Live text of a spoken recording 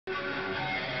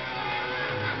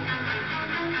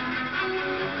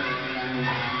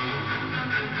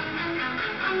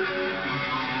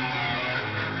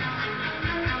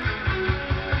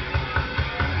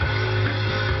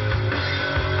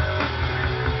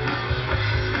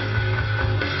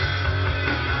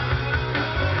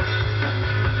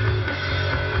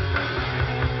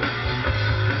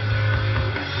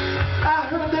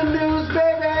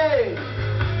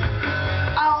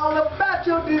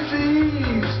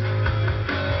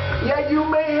you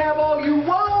may have all you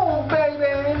want,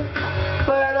 baby,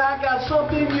 but I got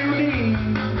something you need.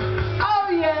 Oh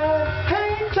yeah,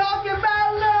 ain't talking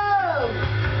about love.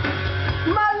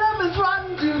 My love is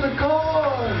rotten to the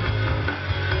core.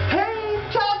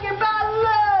 Ain't talking about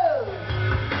love,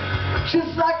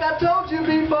 just like I told you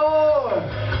before.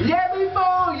 Yeah,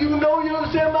 before, you know you're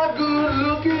semi-good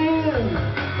looking,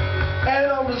 and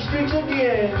on the streets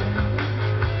again.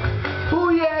 Oh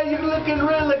yeah, you're looking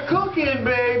really cooking,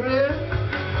 baby.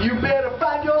 You better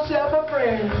find yourself a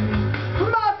friend.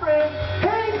 My friend,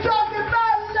 ain't talking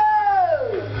about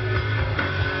love.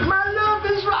 My love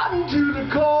is rotten to the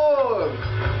core.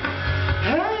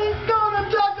 Ain't gonna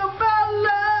talk about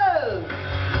love,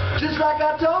 just like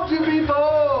I told you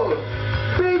before.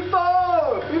 Before.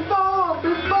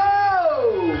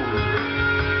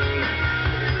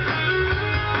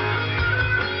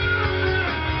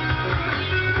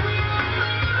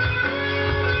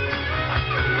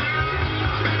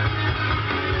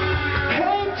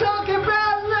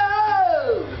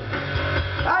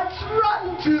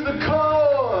 To the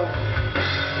core.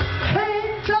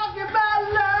 Ain't talking about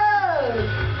love,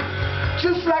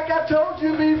 just like I told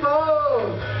you before.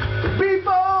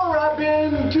 Before I've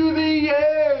been to the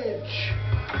edge,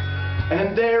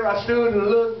 and there I stood and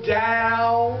looked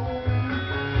down.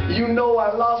 You know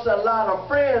I lost a lot of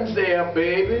friends there,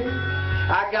 baby.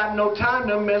 I got no time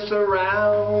to mess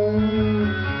around.